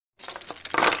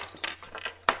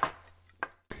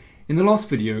In the last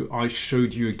video, I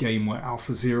showed you a game where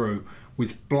AlphaZero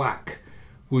with black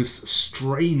was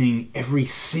straining every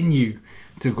sinew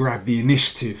to grab the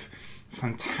initiative.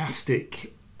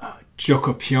 Fantastic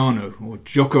gioco piano, or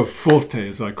gioco forte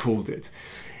as I called it.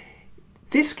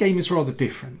 This game is rather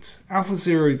different.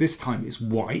 AlphaZero this time is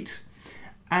white,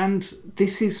 and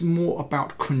this is more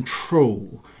about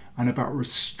control and about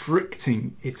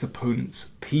restricting its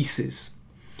opponent's pieces.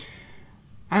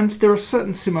 And there are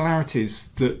certain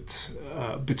similarities that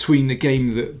between the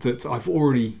game that I've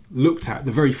already looked at,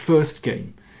 the very first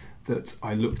game that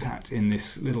I looked at in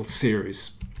this little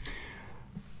series.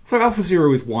 So AlphaZero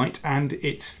with white, and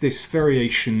it's this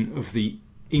variation of the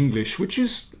English, which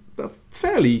is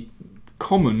fairly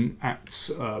common at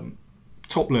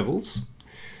top levels.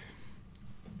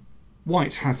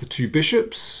 White has the two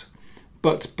bishops,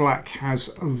 but black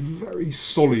has a very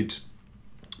solid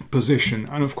position,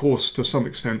 and of course to some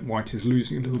extent white is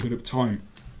losing a little bit of time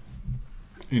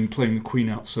in playing the queen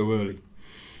out so early.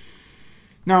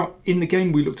 Now in the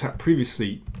game we looked at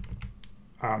previously,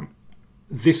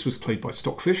 this was played by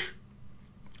Stockfish,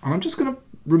 and I'm just going to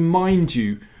remind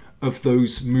you of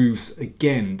those moves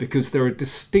again because there are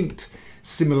distinct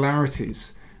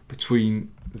similarities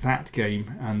between that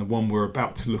game and the one we're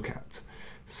about to look at.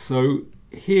 So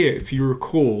here, if you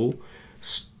recall,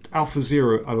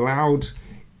 AlphaZero allowed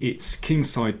its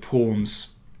kingside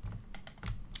pawns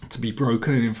to be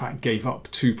broken, and in fact gave up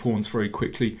 2 pawns very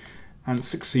quickly and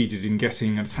succeeded in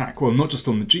getting an attack, well, not just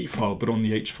on the g file but on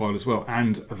the h file as well,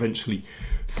 and eventually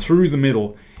through the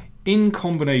middle in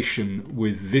combination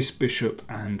with this bishop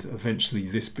and eventually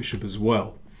this bishop as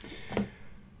well.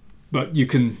 But you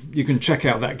can check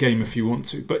out that game if you want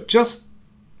to, but just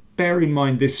bear in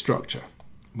mind this structure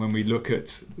when we look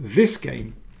at this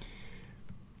game.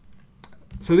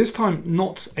 So this time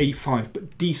not a5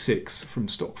 but d6 from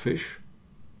Stockfish,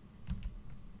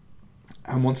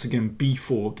 and once again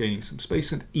b4 gaining some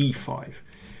space, and e5.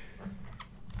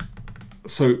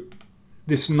 So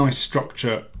this nice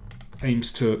structure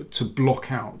aims to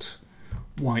block out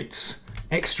white's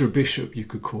extra bishop, you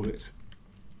could call it.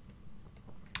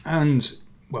 And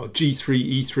well,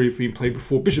 g3, e3 have been played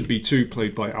before, bishop b2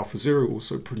 played by AlphaZero,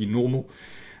 also pretty normal.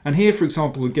 And here, for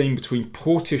example, the game between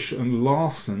Portish and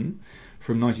Larsen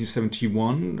from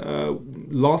 1971.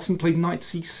 Larsen played knight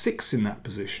c6 in that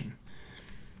position,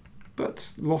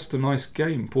 but lost a nice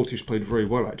game. Portish played very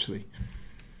well, actually.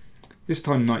 This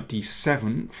time knight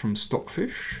d7 from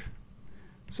Stockfish.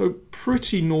 So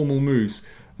pretty normal moves.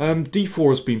 d4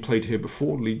 has been played here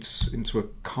before, leads into a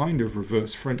kind of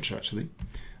reverse French, actually.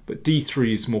 But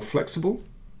d3 is more flexible.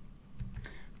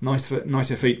 Knight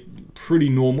f8, pretty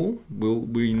normal.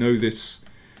 We know this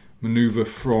maneuver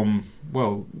from,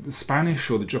 well, the Spanish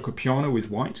or the gioco piano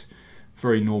with white.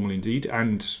 Very normal indeed,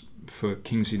 and for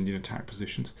King's Indian attack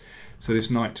positions. So this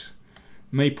knight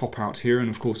may pop out here, and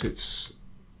of course it's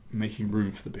making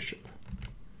room for the bishop.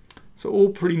 So all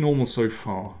pretty normal so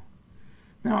far.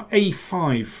 Now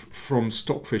a5 from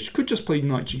Stockfish, could just play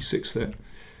knight g6 there,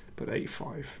 but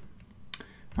a5.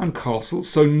 And castle,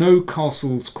 so no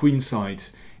castles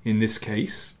queenside in this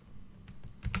case.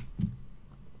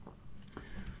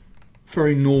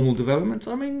 Very normal development.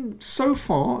 I mean, so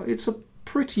far it's a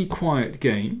pretty quiet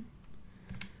game,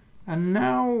 and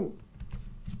now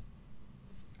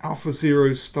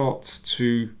AlphaZero starts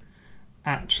to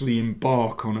actually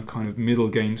embark on a kind of middle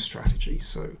game strategy.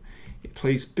 So it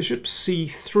plays bishop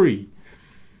c3.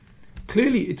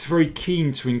 Clearly it's very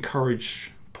keen to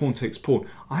encourage pawn takes pawn.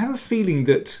 I have a feeling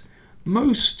that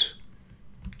most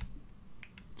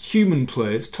human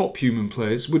players, top human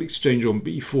players, would exchange on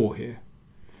b4 here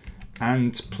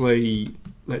and play,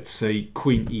 let's say,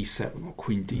 queen e7 or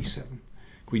queen d7.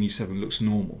 Queen e7 looks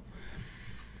normal.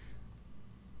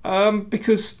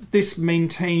 Because this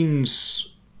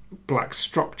maintains black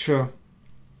structure,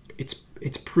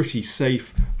 it's pretty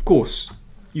safe. Of course,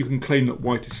 you can claim that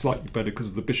white is slightly better because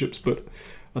of the bishops, but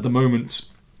at the moment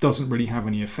doesn't really have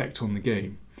any effect on the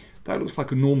game. That looks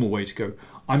like a normal way to go.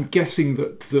 I'm guessing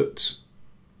that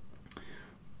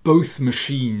both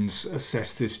machines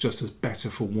assess this just as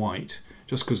better for white,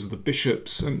 just because of the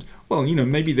bishops, and well, you know,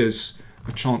 maybe there's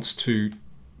a chance to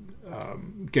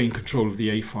gain control of the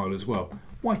a file as well.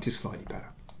 White is slightly better.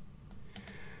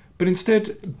 But instead,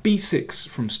 b6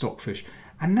 from Stockfish.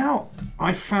 And now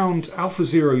I found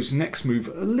AlphaZero's next move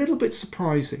a little bit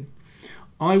surprising.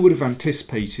 I would have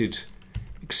anticipated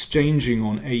exchanging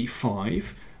on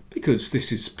a5, because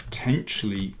this is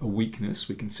potentially a weakness.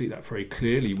 We can see that very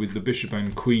clearly with the bishop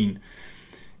and queen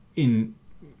in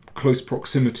close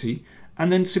proximity,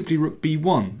 and then simply rook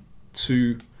b1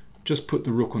 to just put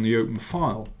the rook on the open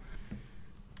file.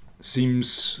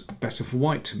 Seems better for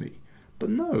white to me. But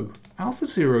no,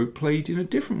 AlphaZero played in a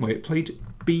different way. It played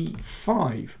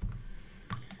b5.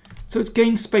 So it's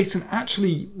gained space, and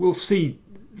actually we'll see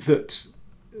that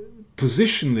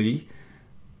positionally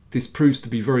this proves to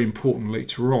be very important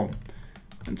later on.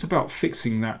 And it's about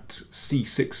fixing that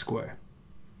c6 square.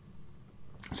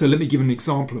 So let me give an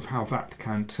example of how that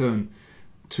can turn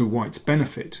to white's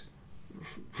benefit.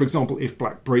 For example, if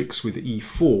black breaks with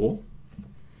e4,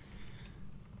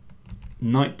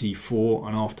 knight d4,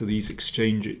 and after these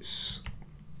exchanges,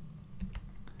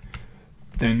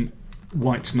 then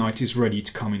white's knight is ready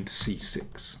to come into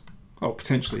c6. Oh,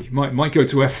 potentially. Might go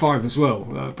to f5 as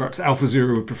well. Perhaps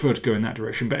AlphaZero would prefer to go in that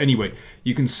direction. But anyway,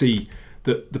 you can see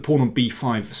that the pawn on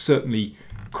b5 certainly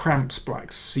cramps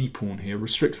black's c-pawn here,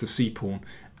 restricts the c-pawn,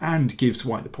 and gives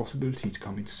white the possibility to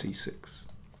come into c6.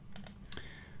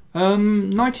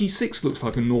 Knight e6 looks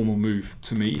like a normal move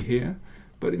to me here,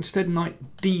 but instead knight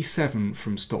d7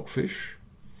 from Stockfish.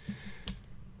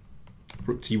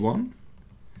 Rook d1.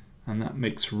 And that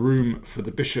makes room for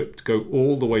the bishop to go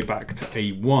all the way back to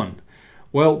a1.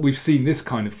 Well, we've seen this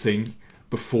kind of thing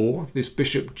before. This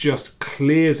bishop just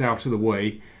clears out of the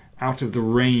way, out of the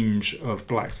range of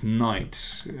black's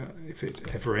knight, if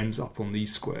it ever ends up on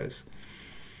these squares.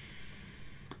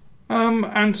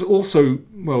 And also,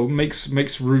 well,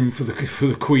 makes room for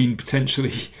the queen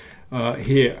potentially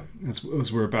here, as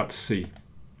we're about to see.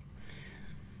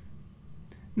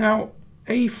 Now,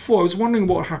 a4, I was wondering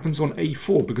what happens on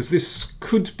a4, because this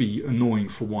could be annoying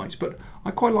for white, but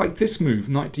I quite like this move,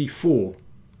 knight d4.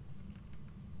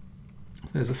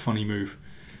 There's a funny move.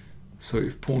 So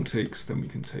if pawn takes, then we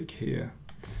can take here.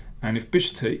 And if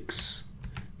bishop takes,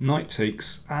 knight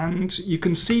takes, and you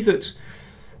can see that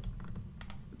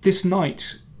this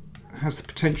knight has the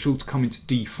potential to come into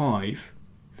d5,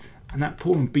 and that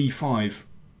pawn on b5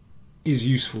 is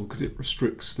useful because it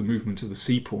restricts the movement of the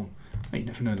c-pawn. You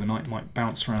never know, the knight might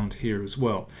bounce around here as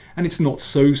well. And it's not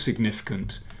so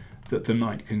significant that the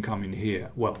knight can come in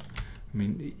here. Well, I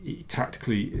mean,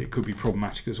 tactically it could be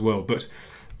problematic as well. But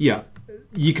yeah,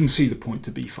 you can see the point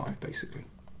to b5 basically.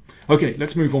 Okay,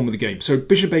 let's move on with the game. So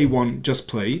bishop a1 just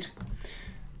played.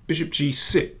 Bishop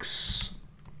g6.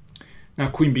 Now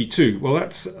queen b2. Well,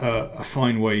 that's a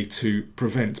fine way to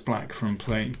prevent black from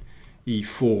playing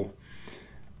e4.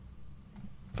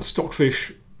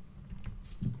 Stockfish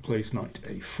plays knight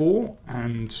a4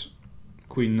 and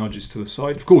queen nudges to the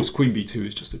side. Of course, queen b2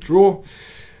 is just a draw,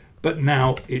 but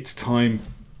now it's time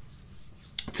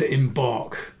to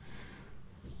embark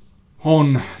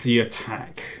on the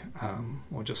attack,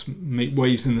 or just make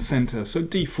waves in the center. So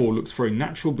d4 looks very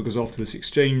natural, because after this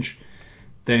exchange,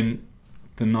 then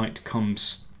the knight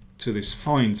comes to this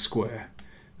fine square,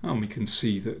 and we can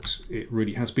see that it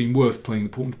really has been worth playing the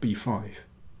pawn to b5.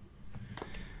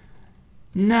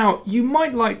 Now, you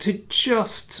might like to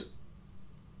just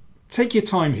take your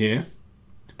time here,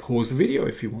 pause the video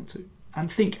if you want to, and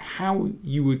think how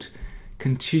you would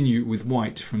continue with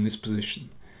white from this position.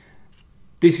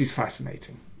 This is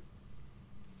fascinating.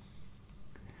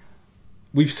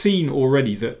 We've seen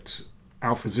already that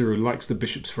AlphaZero likes the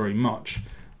bishops very much,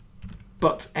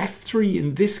 but f3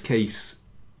 in this case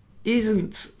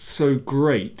isn't so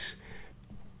great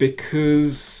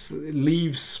because it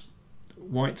leaves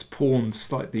white's pawn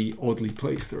slightly oddly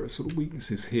placed. There are sort of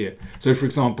weaknesses here. So for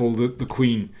example, the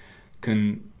queen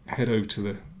can head over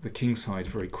to the king side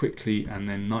very quickly, and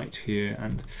then knight here,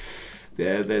 and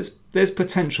there's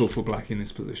potential for black in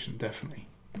this position, definitely.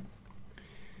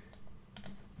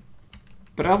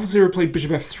 But AlphaZero played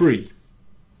bishop f3,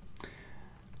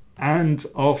 and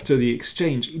after the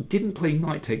exchange it didn't play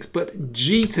knight takes, but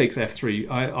g takes f3.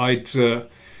 I'd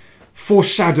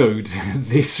foreshadowed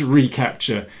this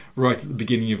recapture right at the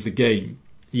beginning of the game.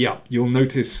 Yeah, you'll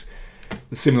notice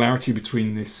the similarity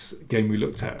between this game we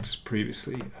looked at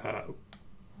previously.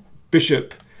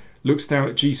 Bishop looks down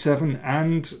at g7,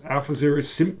 and AlphaZero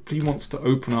simply wants to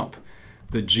open up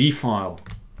the g file.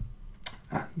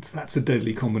 And that's a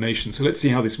deadly combination. So let's see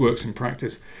how this works in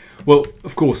practice. Well,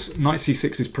 of course, knight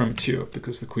c6 is premature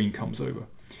because the queen comes over.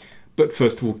 But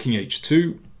first of all, king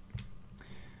h2.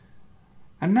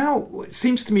 And now it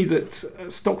seems to me that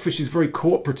Stockfish is very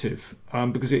cooperative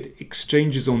because it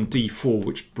exchanges on d4,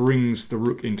 which brings the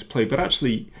rook into play. But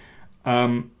actually,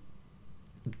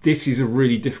 this is a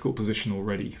really difficult position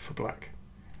already for black.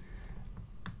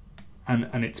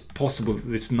 And it's possible that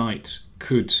this knight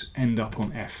could end up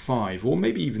on f5 or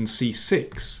maybe even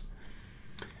c6.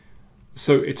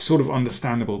 So it's sort of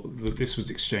understandable that this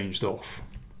was exchanged off.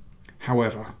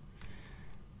 However,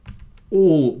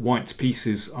 all white's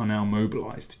pieces are now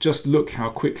mobilized. Just look how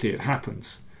quickly it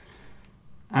happens.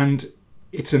 And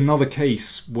it's another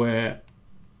case where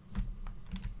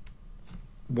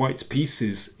white's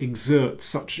pieces exert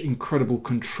such incredible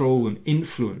control and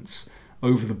influence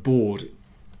over the board,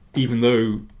 even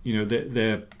though, you know,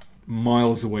 they're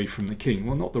miles away from the king.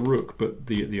 Well, not the rook, but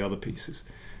the other pieces.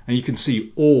 And you can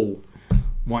see all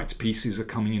white's pieces are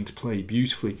coming into play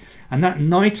beautifully. And that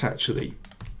knight, actually,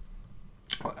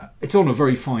 it's on a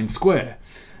very fine square.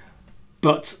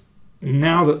 But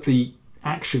now that the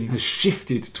action has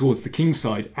shifted towards the king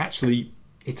side, actually,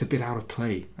 it's a bit out of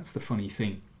play. That's the funny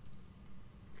thing.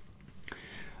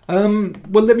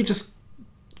 Well, let me just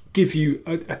give you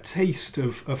a taste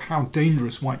of how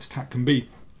dangerous white's attack can be.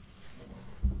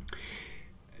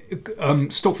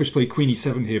 Stockfish played queen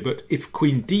e7 here, but if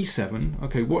queen d7,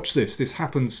 okay, watch this. This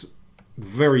happens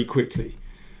very quickly.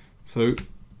 So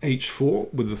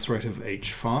h4 with the threat of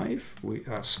h5. We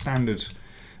standard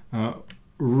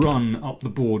run up the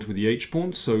board with the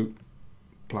h-pawn. So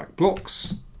black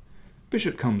blocks.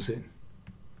 Bishop comes in.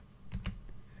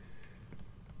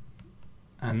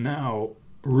 And now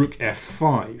rook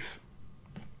f5.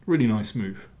 Really nice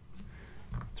move.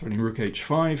 Threatening rook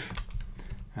h5.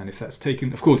 And if that's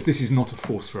taken, of course, this is not a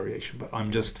forced variation, but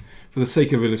I'm just, for the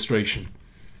sake of illustration.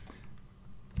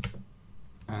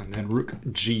 And then rook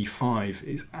g5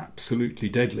 is absolutely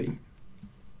deadly.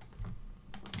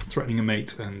 Threatening a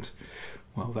mate, and,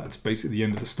 well, that's basically the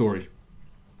end of the story.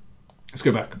 Let's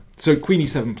go back. So queen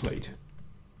e7 played.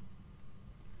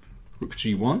 Rook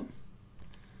g1.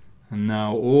 And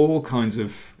now all kinds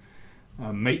of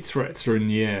mate threats are in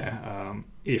the air.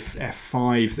 If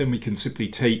f5, then we can simply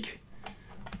take,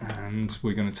 and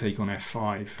we're going to take on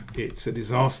f5. It's a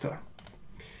disaster.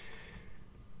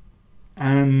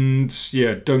 And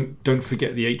yeah, don't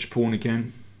forget the h-pawn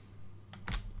again.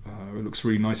 It looks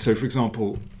really nice. So for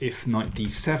example, if knight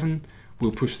d7,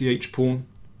 we'll push the h-pawn,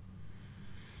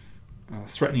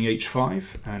 threatening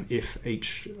h5, and if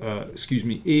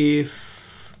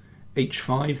if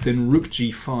h5, then rook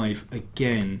g5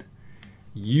 again,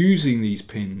 using these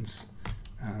pins,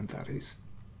 and that is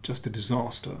just a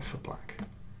disaster for black.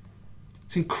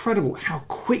 It's incredible how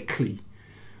quickly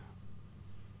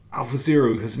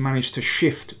AlphaZero has managed to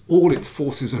shift all its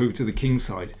forces over to the king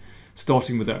side,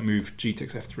 starting with that move g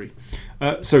takes f3.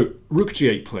 So rook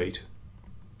g8 played.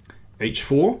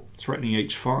 h4, threatening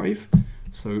h5,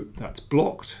 so that's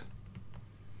blocked.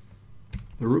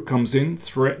 The rook comes in,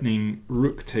 threatening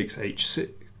rook takes h6,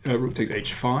 rook takes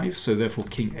h5, so therefore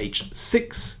king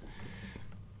h6.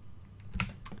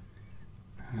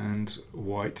 And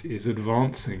white is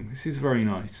advancing. This is very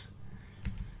nice.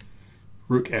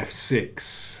 Rook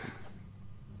f6.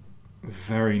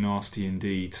 Very nasty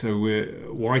indeed. So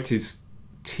white is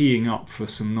teeing up for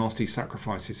some nasty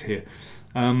sacrifices here.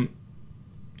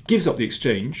 Gives up the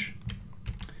exchange.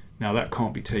 Now that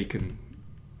can't be taken.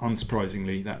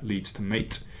 Unsurprisingly, that leads to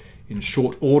mate in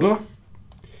short order.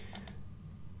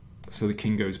 So the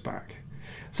king goes back.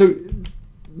 So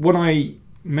when I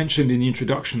mentioned in the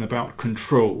introduction about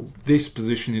control, this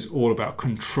position is all about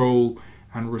control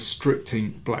and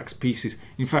restricting black's pieces.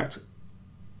 In fact,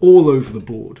 all over the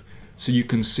board. So you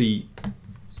can see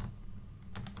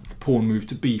the pawn move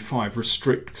to b5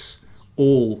 restricts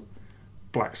all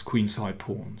black's queenside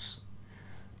pawns.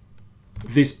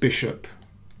 This bishop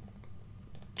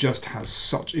just has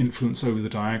such influence over the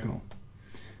diagonal.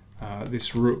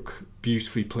 This rook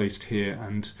beautifully placed here,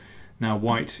 and now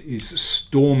white is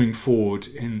storming forward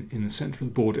in the centre of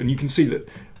the board, and you can see that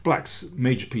black's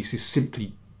major pieces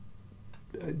simply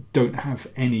don't have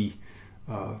any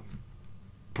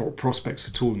prospects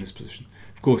at all in this position.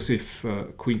 Of course, if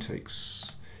queen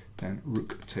takes, then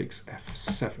rook takes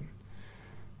f7.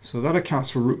 So that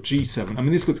accounts for rook g7. I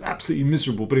mean, this looks absolutely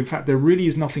miserable, but in fact there really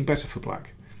is nothing better for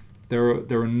black. There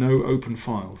are no open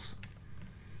files.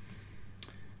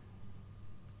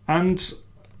 And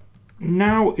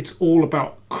now it's all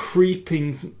about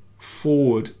creeping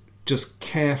forward just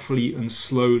carefully and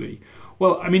slowly.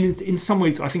 Well, I mean, in some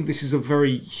ways, I think this is a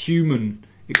very human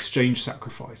exchange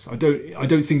sacrifice. I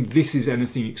don't think this is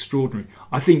anything extraordinary.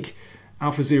 I think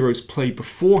AlphaZero's play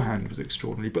beforehand was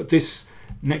extraordinary, but this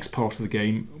next part of the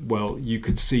game, well, you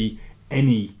could see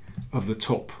any of the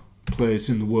top players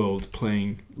in the world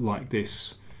playing like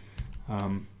this,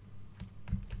 and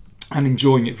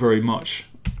enjoying it very much.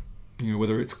 You know,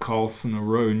 whether it's Carlsen or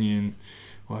Ronian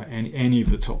or any of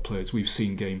the top players, we've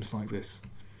seen games like this.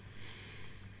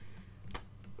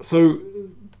 So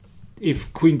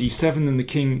if queen d7, then the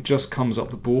king just comes up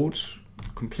the board,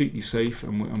 completely safe,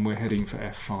 and we're heading for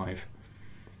f5.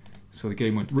 So the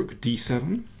game went rook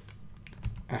d7,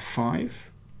 f5.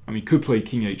 I mean, could play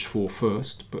king h4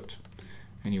 first, but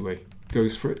anyway,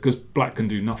 goes for it, because black can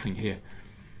do nothing here.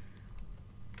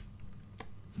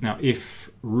 Now if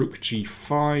rook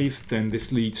g5, then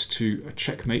this leads to a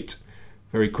checkmate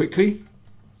very quickly.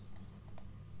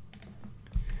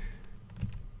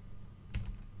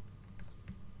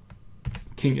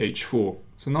 King h4.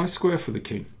 It's a nice square for the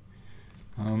king.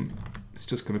 It's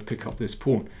just going to pick up this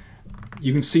pawn.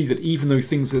 You can see that even though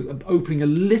things are opening a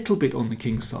little bit on the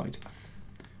king's side,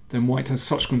 then white has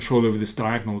such control over this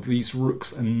diagonal that these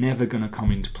rooks are never going to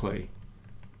come into play.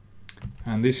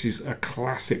 And this is a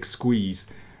classic squeeze.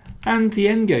 And the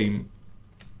endgame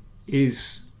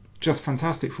is just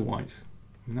fantastic for white.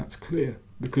 And that's clear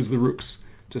because the rooks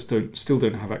just still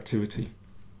don't have activity.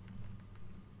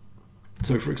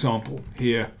 So for example,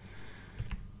 here,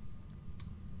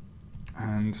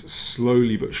 and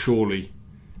slowly but surely,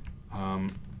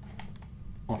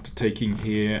 after taking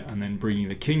here and then bringing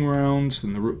the king round,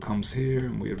 then the rook comes here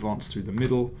and we advance through the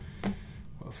middle.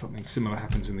 Well, something similar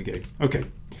happens in the game. Okay,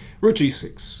 rook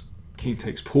g6, king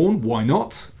takes pawn, why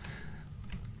not?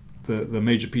 The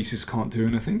major pieces can't do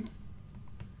anything.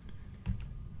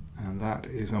 And that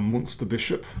is a monster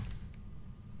bishop.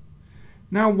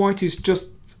 Now white is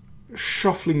just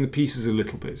shuffling the pieces a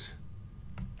little bit.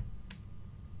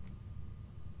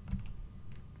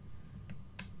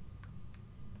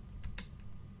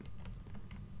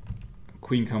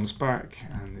 Queen comes back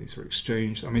and these are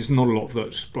exchanged. I mean, there's not a lot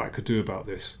that black could do about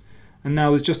this. And now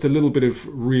there's just a little bit of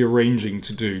rearranging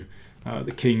to do.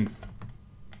 The king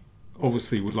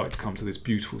obviously would like to come to this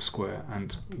beautiful square,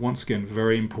 and once again,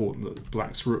 very important that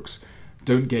black's rooks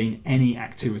don't gain any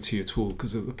activity at all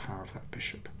because of the power of that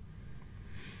bishop.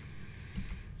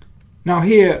 Now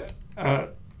here,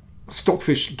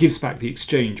 Stockfish gives back the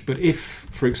exchange, but if,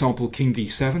 for example, king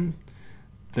d7,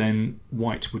 then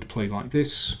white would play like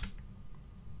this.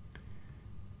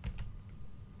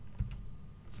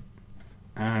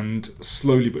 And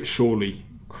slowly but surely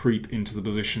creep into the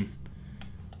position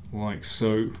like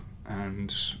so.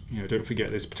 And don't forget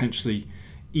there's potentially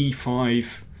e5,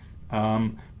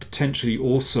 potentially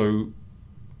also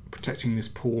protecting this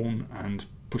pawn and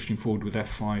pushing forward with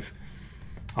f5.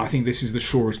 I think this is the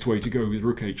surest way to go with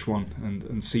rook h1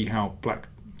 and see how black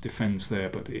defends there,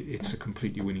 but it's a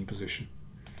completely winning position.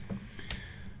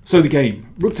 So the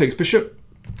game, rook takes bishop,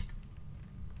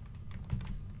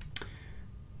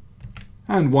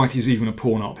 and white is even a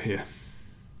pawn up here.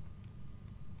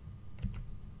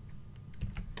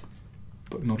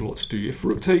 But not a lot to do. If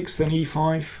rook takes, then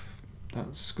e5,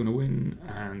 that's going to win,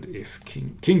 and if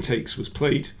king takes was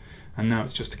played, and now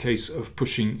it's just a case of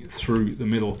pushing through the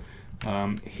middle.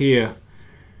 Here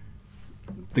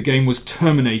the game was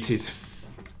terminated.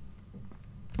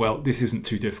 Well, this isn't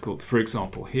too difficult. For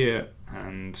example, here,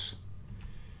 and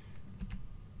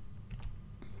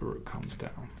the rook comes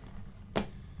down.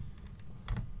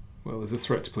 Well, there's a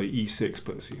threat to play e6,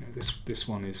 but this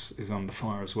one is under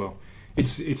fire as well.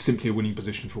 It's simply a winning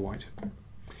position for white.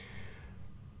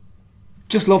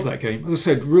 Just love that game. As I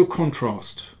said, real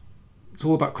contrast. It's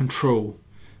all about control.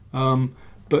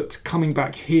 But coming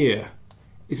back here,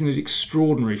 isn't it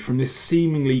extraordinary from this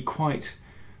seemingly quite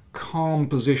calm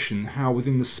position, how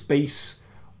within the space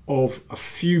of a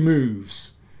few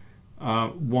moves,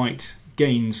 white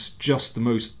gains just the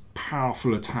most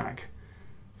powerful attack.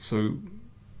 So,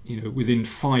 within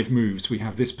 5 moves we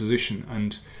have this position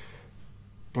and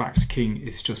black's king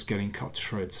is just getting cut to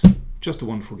shreds. Just a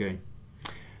wonderful game.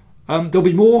 There'll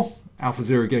be more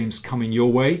AlphaZero games coming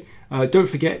your way. Don't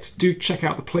forget, do check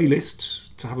out the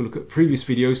playlist to have a look at previous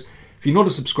videos. If you're not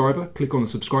a subscriber, click on the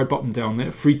subscribe button down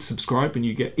there, free to subscribe, and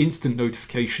you get instant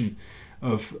notification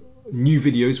of new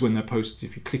videos when they're posted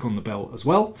if you click on the bell as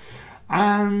well.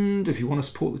 And if you want to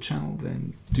support the channel,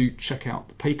 then do check out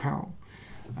the PayPal.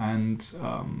 And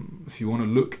if you want to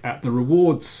look at the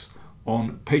rewards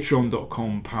on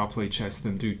patreon.com/PowerPlayChess,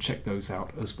 then do check those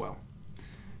out as well.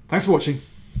 Thanks for watching.